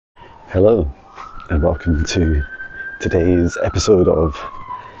Hello, and welcome to today's episode of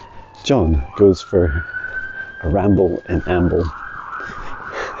John Goes for a Ramble in Amble.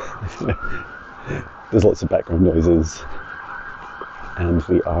 There's lots of background noises, and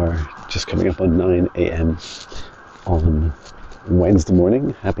we are just coming up on 9 a.m. on Wednesday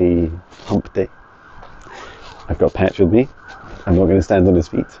morning. Happy hump day. I've got Patch with me. I'm not going to stand on his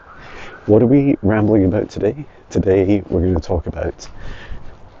feet. What are we rambling about today? Today we're going to talk about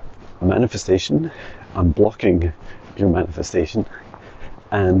manifestation, unblocking your manifestation,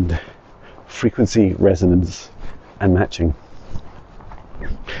 and frequency, resonance, and matching.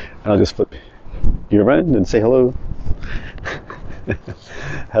 And I'll just flip you around and say hello.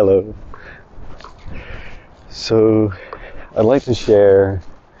 Hello. So I'd like to share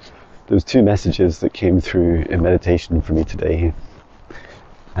those two messages that came through in meditation for me today,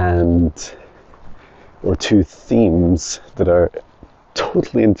 or two themes that are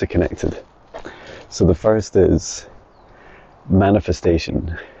totally interconnected. So the first is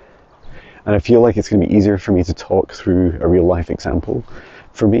manifestation, and I feel like it's going to be easier for me to talk through a real life example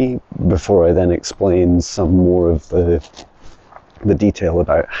for me before I then explain some more of the detail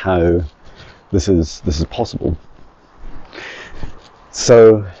about how this is possible.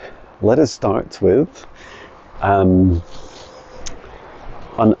 So let us start with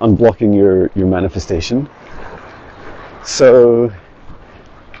unblocking your manifestation. So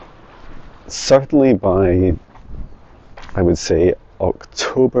certainly by, I would say,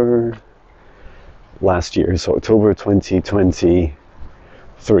 October last year, so October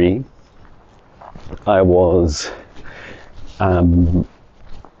 2023, I was, I'd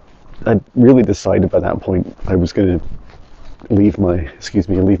really decided by that point I was going to leave my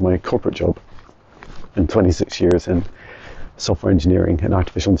corporate job in 26 years in software engineering and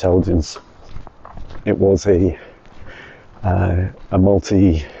artificial intelligence. It was a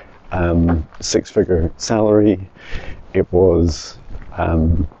multi six-figure salary. It was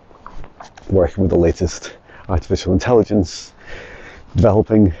working with the latest artificial intelligence,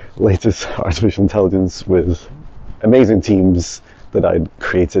 developing latest artificial intelligence with amazing teams that I'd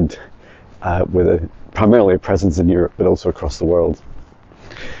created with primarily a presence in Europe, but also across the world.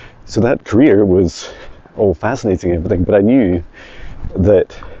 So that career was all fascinating and everything, but I knew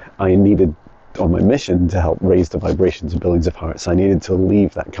that I needed, on my mission to help raise the vibrations of billions of hearts, I needed to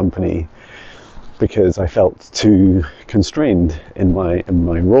leave that company because I felt too constrained in my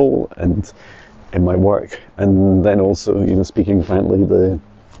role and in my work. And then also, speaking frankly, the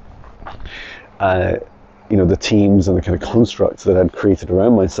teams and the kind of constructs that I'd created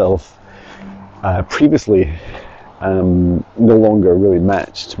around myself previously no longer really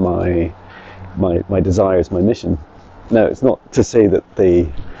matched my desires, my mission. Now, it's not to say that they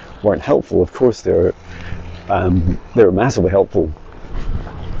weren't helpful. Of course they were massively helpful.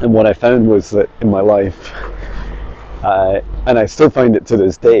 And what I found was that in my life, and I still find it to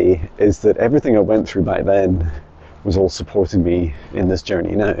this day, is that everything I went through back then was all supporting me in this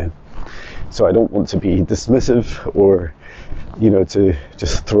journey now. So I don't want to be dismissive or, to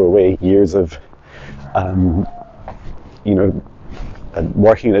just throw away years of,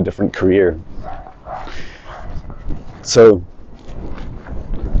 working in a different career. So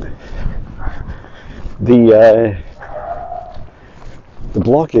the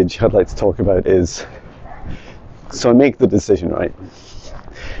blockage I'd like to talk about is, so I make the decision, right?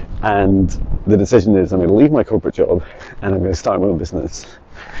 And the decision is I'm going to leave my corporate job and I'm going to start my own business.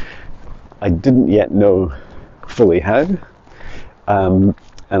 I didn't yet know fully how, and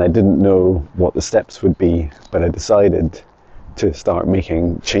I didn't know what the steps would be, but I decided to start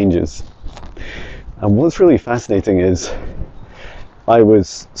making changes. And what's really fascinating is I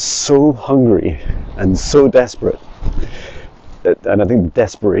was so hungry and so desperate, and I think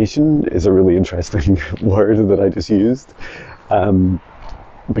desperation is a really interesting word that I just used,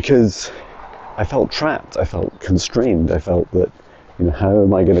 because I felt trapped, I felt constrained, I felt that, how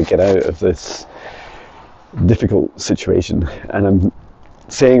am I going to get out of this difficult situation? And I'm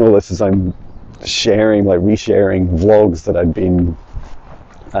saying all this as I'm resharing vlogs that I'd been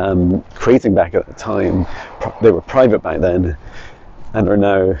creating back at the time. They were private back then and are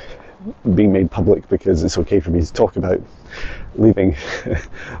now being made public because it's okay for me to talk about leaving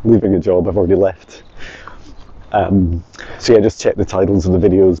a job I've already left. So yeah, just check the titles of the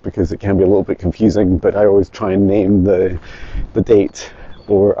videos because it can be a little bit confusing, but I always try and name the date,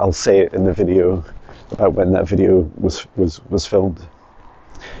 or I'll say it in the video about when that video was filmed.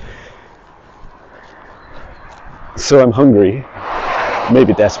 So I'm hungry,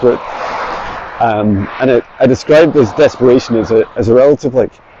 maybe desperate, and I describe this desperation as a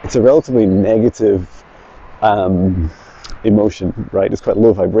relatively negative emotion, right? It's quite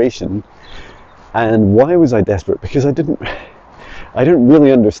low vibration. And why was I desperate? Because I didn't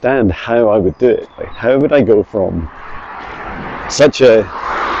really understand how I would do it. Like, how would I go from such a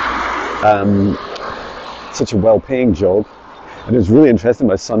well-paying job? And it was really interesting.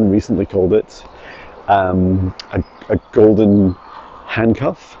 My son recently called it a golden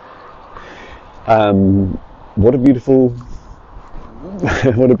handcuff. What a beautiful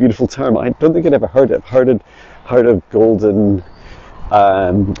what a beautiful term. I don't think I'd ever heard it. I've heard of golden,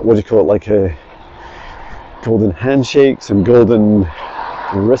 what do you call it, like a golden handshakes and golden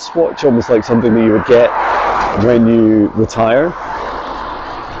wristwatch, almost like something that you would get when you retire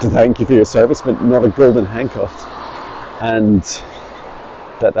to thank you for your service, but not a golden handcuff. And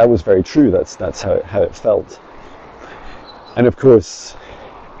that was very true. That's how it felt. And of course,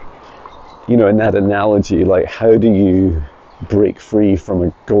 you know, in that analogy, like, how do you break free from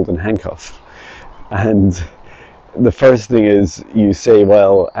a golden handcuff? And the first thing is you say,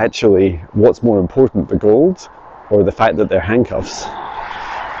 well, actually, what's more important, the gold or the fact that they're handcuffs?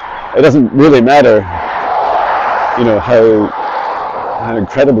 It doesn't really matter, you know, how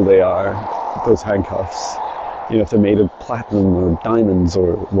incredible they are, those handcuffs. You know, if they're made of platinum or diamonds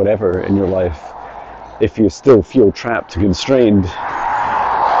or whatever in your life, if you still feel trapped and constrained,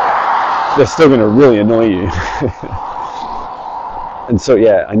 they're still going to really annoy you. And so,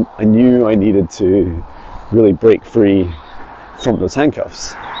 yeah, I knew I needed to really break free from those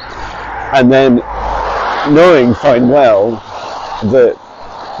handcuffs. And then knowing fine well that,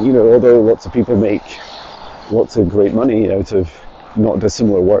 you know, although lots of people make lots of great money out of not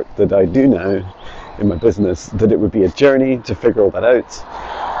dissimilar work that I do now in my business, that it would be a journey to figure all that out,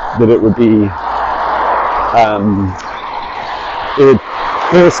 that it would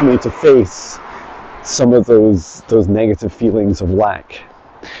force me to face some of those negative feelings of lack.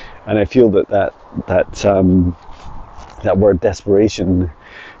 And I feel that word desperation,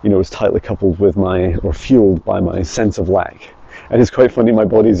 you know, is tightly coupled with fueled by my sense of lack. And it's quite funny, my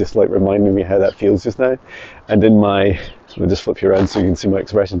body's just like reminding me how that feels just now. And I'll just flip you around so you can see my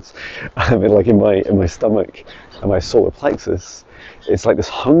expressions. Like in my stomach and my solar plexus, it's like this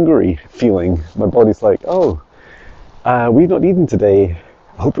hungry feeling. My body's like, oh, we've not eaten today.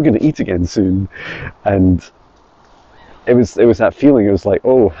 I hope we're going to eat again soon. And it was that feeling. It was like,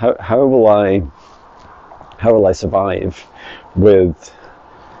 oh, how will I survive with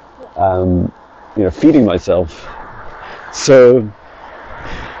you know, feeding myself? So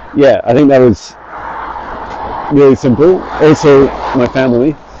yeah, I think that was really simple. Also, my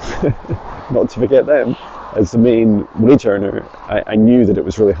family, not to forget them, as the main wage earner. I knew that it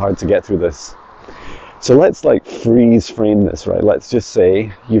was really hard to get through this. So let's like freeze frame this, right? Let's just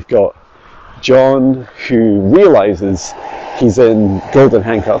say you've got John who realizes he's in golden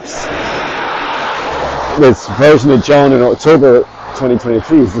handcuffs. This version of John in October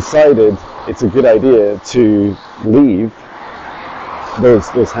 2023 has decided it's a good idea to leave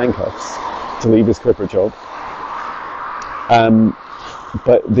those handcuffs, to leave his corporate job.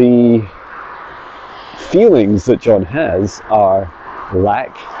 But the feelings that John has are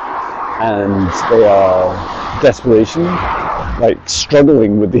lack, and they are desperation, like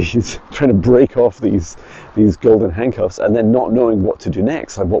struggling with these, trying to break off these golden handcuffs, and then not knowing what to do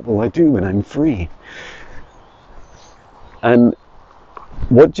next. Like, what will I do when I'm free? And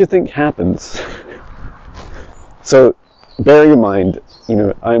what do you think happens? So, bearing in mind, you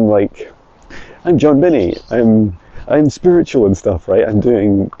know, I'm John Binnie. I'm spiritual and stuff, right? I'm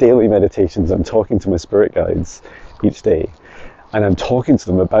doing daily meditations. I'm talking to my spirit guides each day, and I'm talking to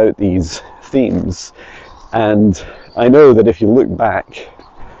them about these themes. And I know that if you look back,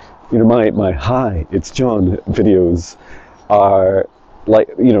 you know, my Hi, it's John videos are like,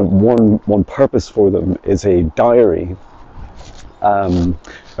 you know, one purpose for them is a diary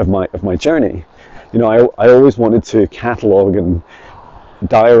of my journey. You know, I always wanted to catalog and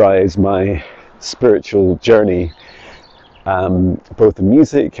diarize my spiritual journey, both the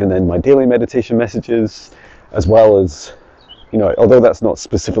music and then my daily meditation messages, as well as, you know, although that's not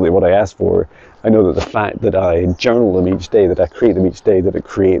specifically what I asked for, I know that the fact that I journal them each day, that I create them each day, that it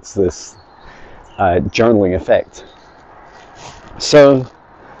creates this journaling effect. So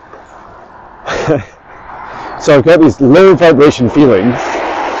so I've got these low vibration feelings.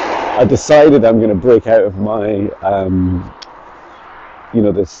 I decided I'm going to break out of my, you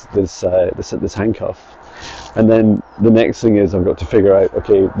know, this handcuff, and then the next thing is I've got to figure out,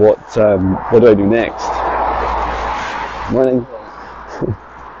 okay, what do I do next? Morning.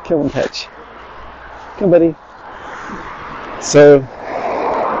 Come on, Patch. Come, buddy. So,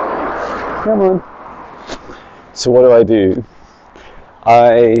 come on. So what do?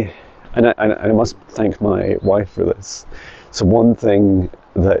 I and I must thank my wife for this. So one thing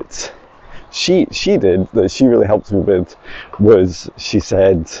that she did that she really helped me with was she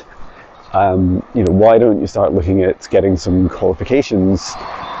said, why don't you start looking at getting some qualifications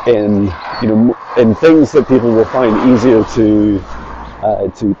in in things that people will find easier to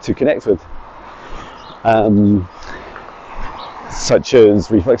connect with, such as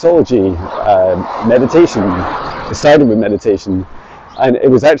reflexology, meditation. I started with meditation, and it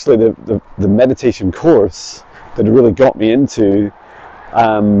was actually the meditation course that really got me into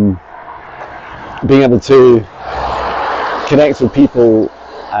being able to connect with people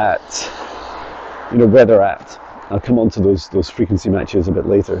at where they're at. I'll come on to those frequency matches a bit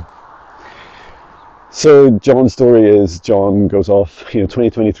later. So John's story is John goes off,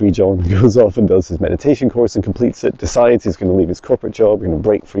 2023 John goes off and does his meditation course and completes it, decides he's going to leave his corporate job, going to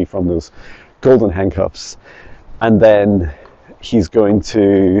break free from those golden handcuffs, and then he's going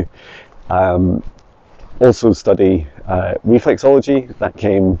to also study reflexology.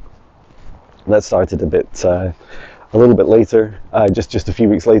 That started a little bit later, just a few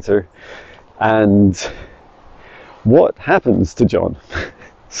weeks later. And what happens to John?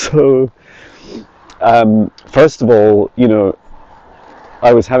 So first of all,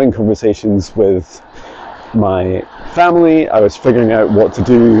 I was having conversations with my family. I was figuring out what to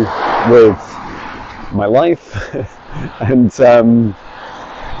do with my life and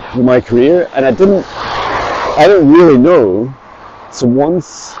with my career, and I don't really know. So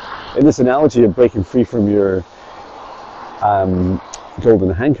once, in this analogy of breaking free from your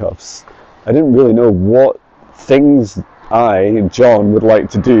golden handcuffs, I didn't really know what things John, would like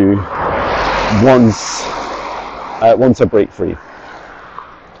to do once I break free.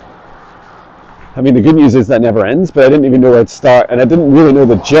 I mean, the good news is that never ends, but I didn't even know where to start, and I didn't really know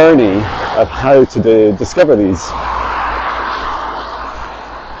the journey of how to discover these.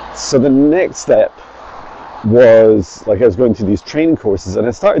 So the next step was, I was going to these training courses, and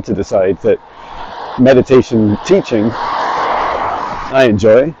I started to decide that meditation teaching I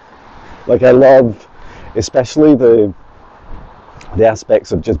enjoy. I love especially the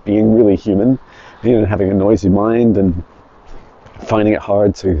aspects of just being really human, having a noisy mind and finding it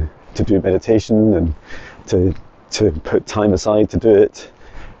hard to do meditation and to put time aside to do it,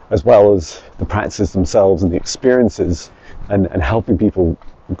 as well as the practices themselves and the experiences and helping people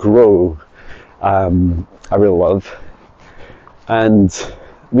grow. I really love. And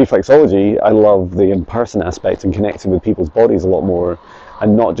reflexology, I love the in-person aspect and connecting with people's bodies a lot more,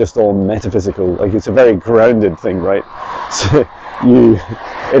 and not just all metaphysical. It's a very grounded thing, right? So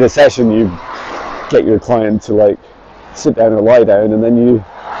in a session, you get your client to sit down or lie down, and then you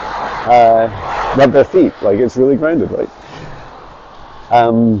rub their feet. It's really grounded, right?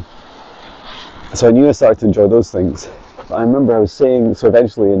 So I knew I started to enjoy those things. But I remember I was saying, so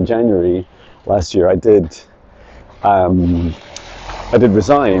eventually in January last year, I did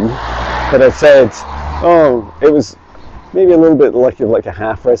resign, but I said, it was maybe a little bit like a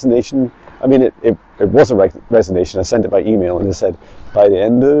half resignation. I mean, it was a resignation. I sent it by email, and it said, by the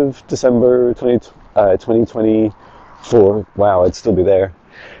end of December 2024, wow, I'd still be there,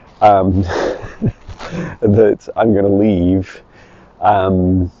 that I'm going to leave.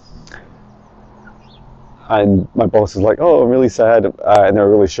 And my boss is like, I'm really sad, and they're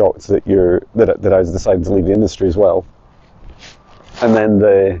really shocked that I was deciding to leave the industry as well. And then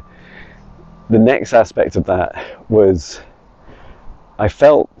the next aspect of that was, I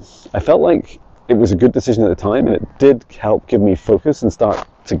felt like it was a good decision at the time, and it did help give me focus and start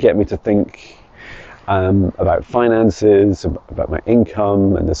to get me to think about finances, about my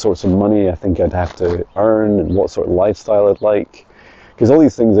income, and the sorts of money I think I'd have to earn, and what sort of lifestyle I'd like, because all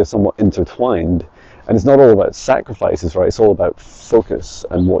these things are somewhat intertwined. And it's not all about sacrifices, right? It's all about focus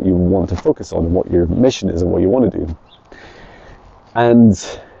and what you want to focus on and what your mission is and what you want to do.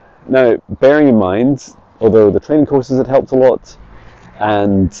 And now, bearing in mind, although the training courses had helped a lot,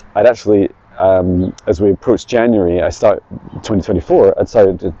 and I'd actually, as we approached January, 2024,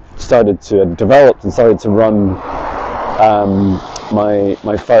 I'd developed and started to run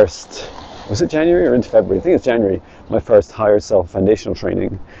my first, was it January or into February? I think it's January, my first Higher Self foundational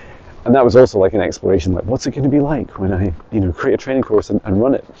training. And that was also like an exploration, what's it going to be like when I, create a training course and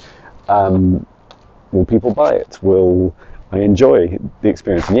run it? Will people buy it? Will I enjoy the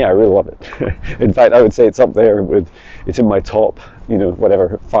experience? And yeah, I really love it. In fact, I would say it's up there it's in my top,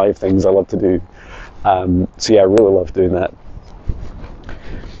 5 things I love to do. So yeah, I really love doing that.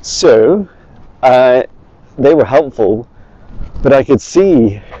 So they were helpful, but I could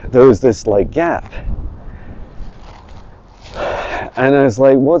see there was this gap. And I was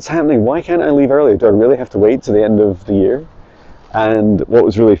like, what's happening? Why can't I leave early? Do I really have to wait to the end of the year? And what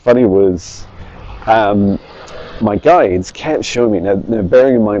was really funny was my guides kept showing me, now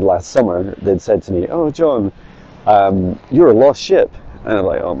bearing in mind last summer, they'd said to me, "Oh, John, you're a lost ship." And I'm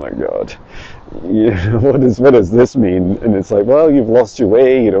like, oh my God, what does this mean? And it's like, well, you've lost your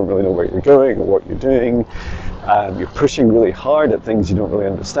way, you don't really know where you're going or what you're doing. You're pushing really hard at things you don't really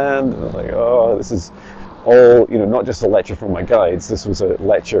understand. And I'm like, oh, this is all, not just a lecture from my guides, this was a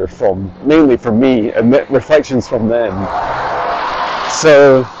lecture mainly from me and reflections from them.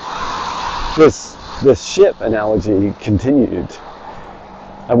 So this ship analogy continued.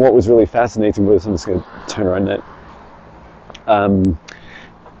 And what was really fascinating was, I'm just going to turn around now.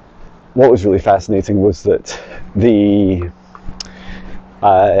 What was really fascinating was that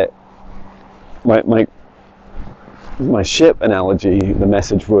my ship analogy, the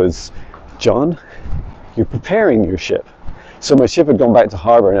message was, John, you're preparing your ship. So my ship had gone back to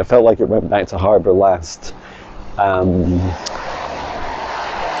harbour, and it felt like it went back to harbour last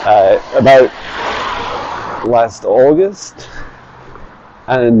August.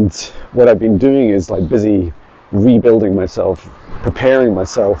 And what I've been doing is like busy rebuilding myself, preparing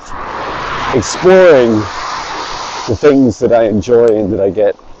myself, exploring the things that I enjoy and that I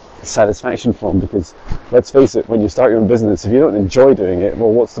get satisfaction from, because let's face it, when you start your own business, if you don't enjoy doing it,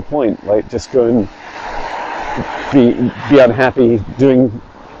 well, what's the point? Like, just go and be unhappy doing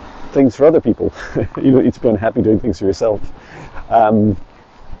things for other people. You don't need to be unhappy doing things for yourself,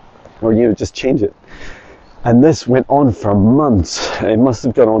 or just change it. And this went on for months. It must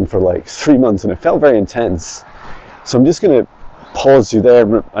have gone on for like 3 months, and it felt very intense. So I'm just going to pause you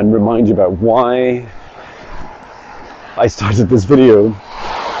there and remind you about why I started this video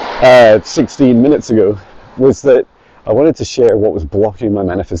 16 minutes ago. Was that I wanted to share what was blocking my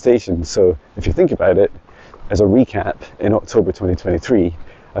manifestation. So if you think about it, as a recap, in October 2023,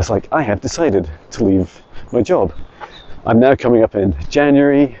 I was like, I have decided to leave my job. I'm now coming up in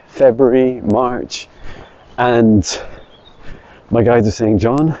January, February, March, and my guides are saying,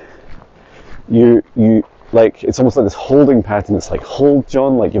 John, you like, it's almost like this holding pattern. It's like, hold,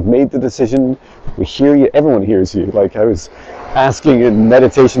 John, like, you've made the decision, we hear you, everyone hears you. Like, I was asking in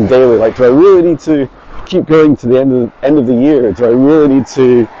meditation daily, like, do I really need to keep going to the end of the year? Do I really need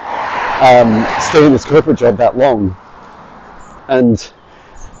to stay in this corporate job that long? And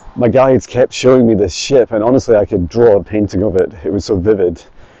my guides kept showing me this ship, and honestly, I could draw a painting of it. It was so vivid.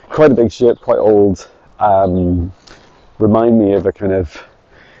 Quite a big ship, quite old. Remind me of a kind of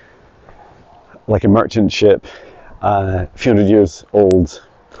like a merchant ship, a few hundred years old,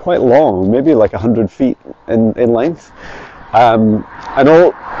 quite long, maybe like 100 feet in length. And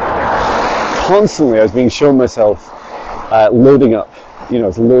all constantly I was being shown myself loading up, I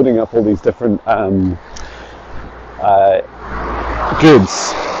was loading up all these different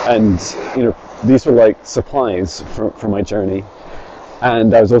goods, and these were like supplies for my journey.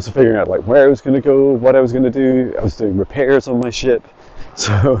 And I was also figuring out like where I was going to go, what I was going to do. I was doing repairs on my ship.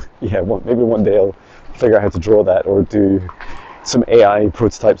 So yeah, maybe one day I'll figure out how to draw that or do some AI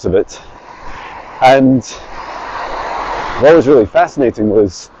prototypes of it. And what was really fascinating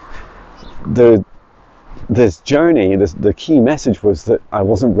was this journey. The key message was that I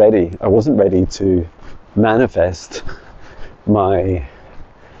wasn't ready. I wasn't ready to manifest my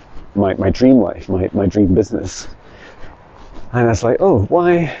dream life, my dream business. And I was like, oh,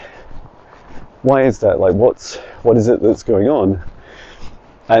 why is that? Like, what is it that's going on?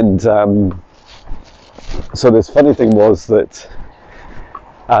 And so this funny thing was that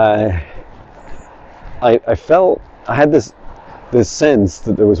I felt, I had this sense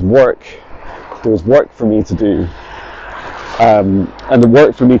that there was work for me to do, and the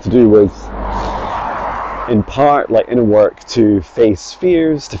work for me to do was in part like inner work to face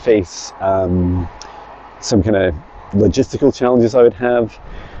fears, to face some kind of logistical challenges I would have,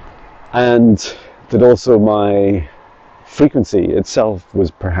 and that also my frequency itself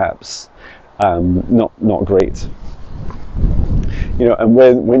was perhaps not great. And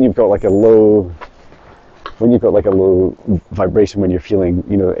when you've got like a low vibration, when you're feeling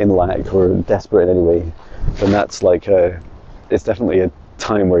in lack or desperate in any way, then that's like it's definitely a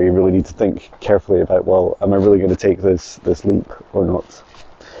time where you really need to think carefully about, well, am I really going to take this leap or not?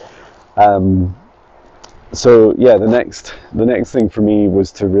 So yeah, the next thing for me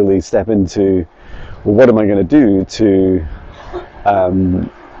was to really step into, well, what am I going to do to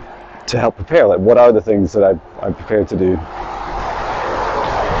help prepare? Like, what are the things that I'm prepared to do?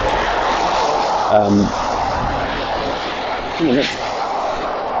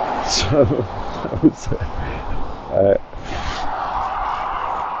 So that was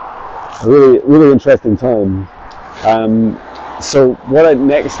a really interesting time. So what I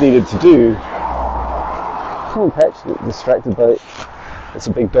next needed to do come on, Petch, distracted by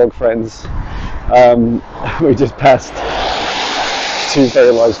some big dog friends. We just passed two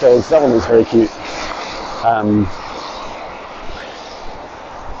very large dogs. That one was very cute.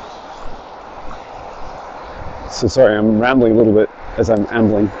 So sorry, I'm rambling a little bit as I'm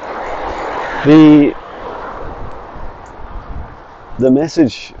ambling. The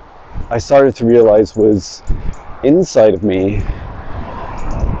message I started to realize was inside of me.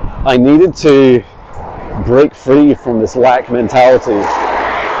 I needed to break free from this lack mentality.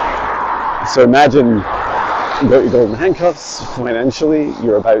 So imagine you got your golden handcuffs financially,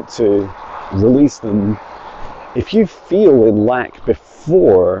 you're about to release them. If you feel in lack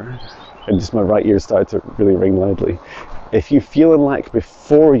before, and just my right ear started to really ring loudly, if you feel in lack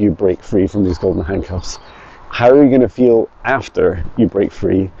before you break free from these golden handcuffs, how are you going to feel after you break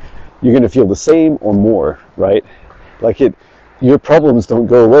free? You're going to feel the same or more, right? Like your problems don't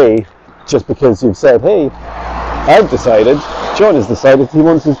go away just because you've said, hey, I've decided, John has decided he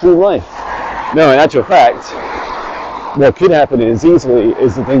wants his dream life. No, in actual fact, what could happen is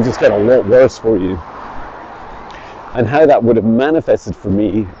the things just get a lot worse for you. And how that would have manifested for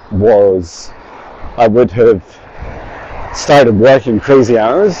me was I would have started working crazy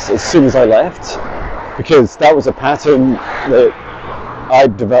hours as soon as I left, because that was a pattern that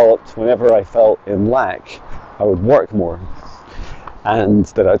I'd developed whenever I felt in lack. I would work more, and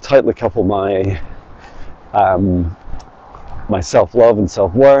that I'd tightly couple my self-love and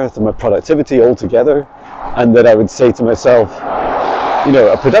self-worth and my productivity all together, and that I would say to myself,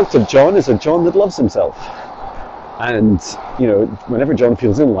 a productive John is a John that loves himself. And whenever John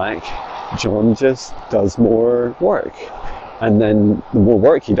feels in lack, John just does more work, and then the more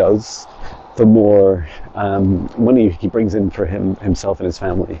work he does, the more money he brings in for himself and his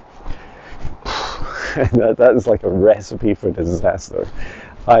family. that is like a recipe for disaster.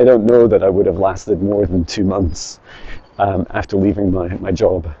 I don't know that I would have lasted more than 2 months after leaving my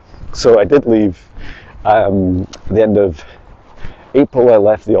job. So I did leave. The end of April I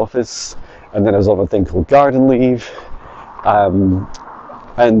left the office, and then I was on a thing called garden leave.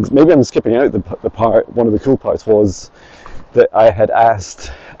 And maybe I'm skipping out the part. One of the cool parts was that I had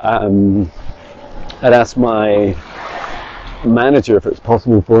asked my manager if it's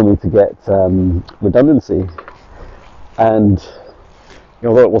possible for me to get redundancy, and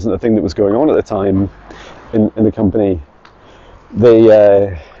although it wasn't a thing that was going on at the time in the company, they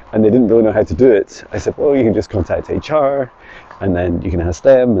didn't really know how to do it. I said, well, you can just contact HR, and then you can ask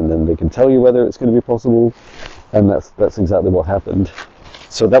them, and then they can tell you whether it's going to be possible. And that's exactly what happened.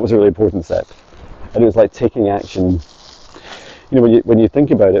 So that was a really important step, and it was like taking action. When you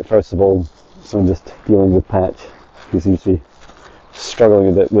think about it, first of all, so I'm just dealing with Pat, who seems to be struggling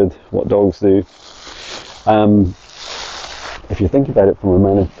a bit with what dogs do. If you think about it from a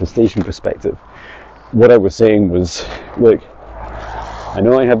manifestation perspective, what I was saying was, look, I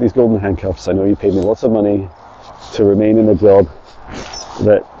know I have these golden handcuffs. I know you paid me lots of money to remain in a job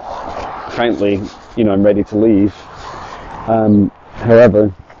that, frankly, I'm ready to leave.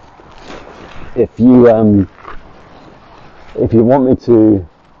 However, if you want me to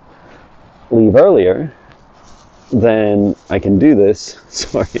leave earlier, then I can do this.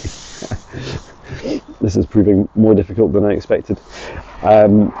 Sorry, this is proving more difficult than I expected.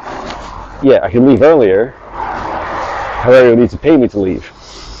 I can leave earlier. However, you need to pay me to leave.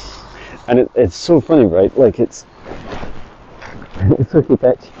 And it's so funny, right? Like it's okay,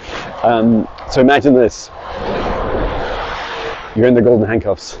 Petch. So imagine this. You're in the golden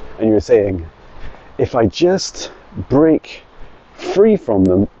handcuffs and you're saying, if I just break free from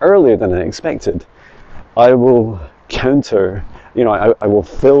them earlier than I expected, I will counter, I will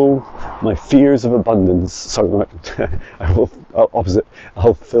fill my fears of abundance. Sorry,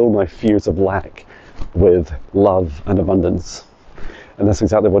 I'll fill my fears of lack with love and abundance. And that's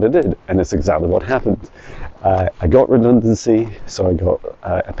exactly what I did, and it's exactly what happened. I got redundancy, so I got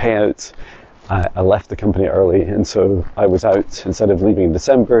a payout. I left the company early, and so I was out. Instead of leaving in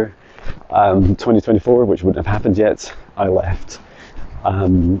December 2024, which wouldn't have happened yet, I left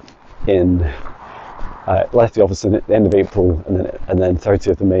left the office at the end of April, and then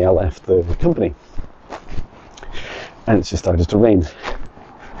 30th of May I left the company, and it just started to rain.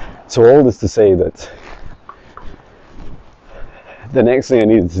 So all this to say that the next thing I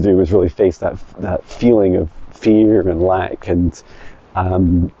needed to do was really face that feeling of fear and lack, and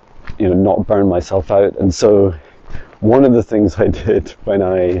not burn myself out. And so one of the things I did when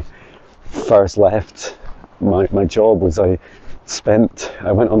I first left my job was I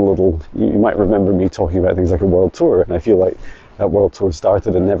went on a little, you might remember me talking about things like a world tour, and I feel like that world tour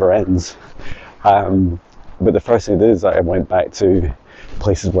started and never ends. But the first thing I did is I went back to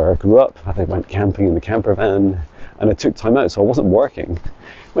places where I grew up. I went camping in the camper van, and I took time out, so I wasn't working.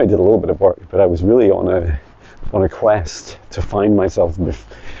 I did a little bit of work, but I was really on a quest to find myself. And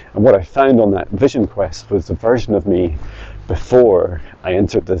what I found on that vision quest was the version of me before I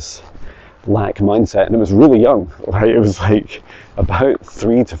entered this lack mindset, and it was really young, right? It was like about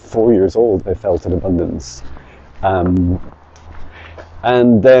 3 to 4 years old I felt in abundance.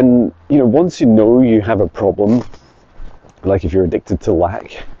 And then, once you know you have a problem, like if you're addicted to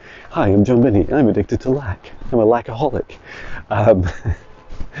lack. Hi, I'm John Binnie, I'm addicted to lack. I'm a lackaholic.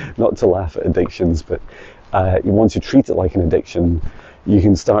 Not to laugh at addictions, but once you treat it like an addiction, you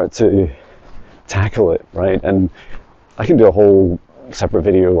can start to tackle it, right? And I can do a whole separate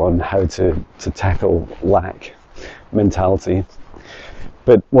video on how to tackle lack mentality.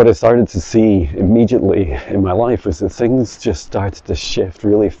 But what I started to see immediately in my life was that things just started to shift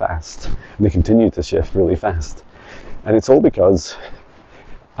really fast, and they continue to shift really fast. And it's all because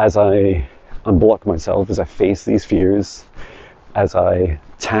as I unblock myself, as I face these fears, as I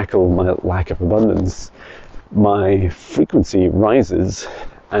tackle my lack of abundance, my frequency rises,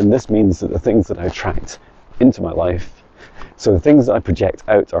 and this means that the things that I attract into my life, so the things that I project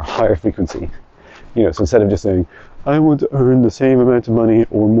out are higher frequency. So instead of just saying, I want to earn the same amount of money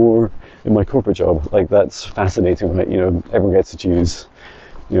or more in my corporate job, like that's fascinating, right? Everyone gets to choose,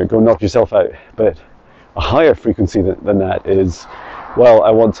 go knock yourself out. But a higher frequency than that is, well,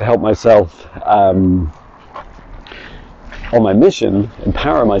 I want to help myself on my mission,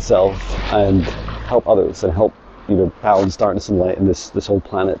 empower myself and help others and help, balance darkness and light in this whole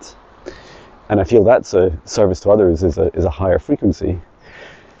planet. And I feel that's a service to others is a higher frequency.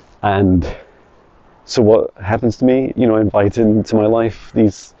 And so what happens to me? I invite into my life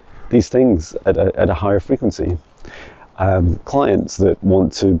these things at a higher frequency. Clients that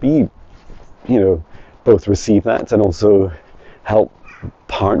want to be, both receive that and also help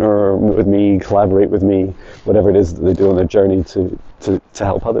partner with me, collaborate with me, whatever it is that they do on their journey to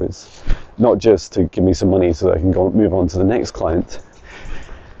help others. Not just to give me some money so that I can move on to the next client.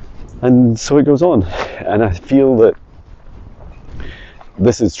 And so it goes on. And I feel that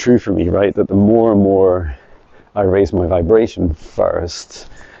this is true for me, right? That the more and more I raise my vibration first,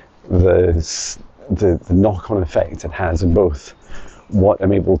 the knock-on effect it has in both what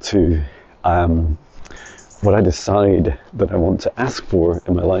I'm able to, what I decide that I want to ask for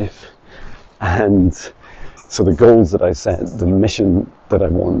in my life, and so the goals that I set, the mission that I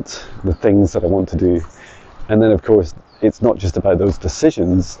want, the things that I want to do. And then of course, it's not just about those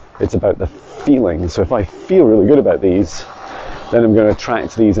decisions, it's about the feeling. So if I feel really good about these, then I'm going to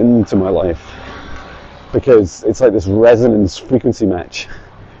attract these into my life, because it's like this resonance frequency match.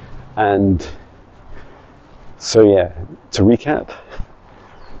 And so yeah, to recap,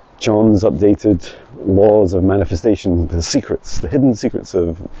 John's updated laws of manifestation, the secrets, the hidden secrets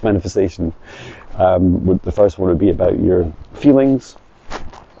of manifestation. The first one would be about your feelings,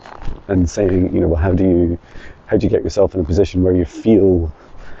 and saying, well, how do you get yourself in a position where you feel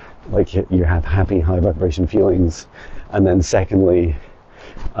like you have happy, high vibration feelings. And then secondly,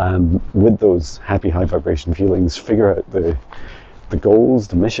 with those happy, high vibration feelings, figure out the goals,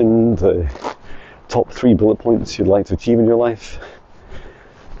 the mission, the top 3 bullet points you'd like to achieve in your life.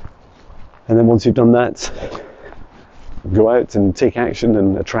 And then once you've done that, go out and take action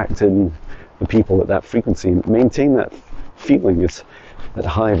and attract in the people at that frequency. Maintain that feeling, that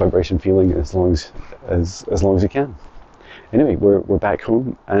high vibration feeling, as long as you can. Anyway, we're back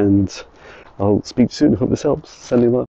home, and I'll speak soon. Hope this helps. Sending love.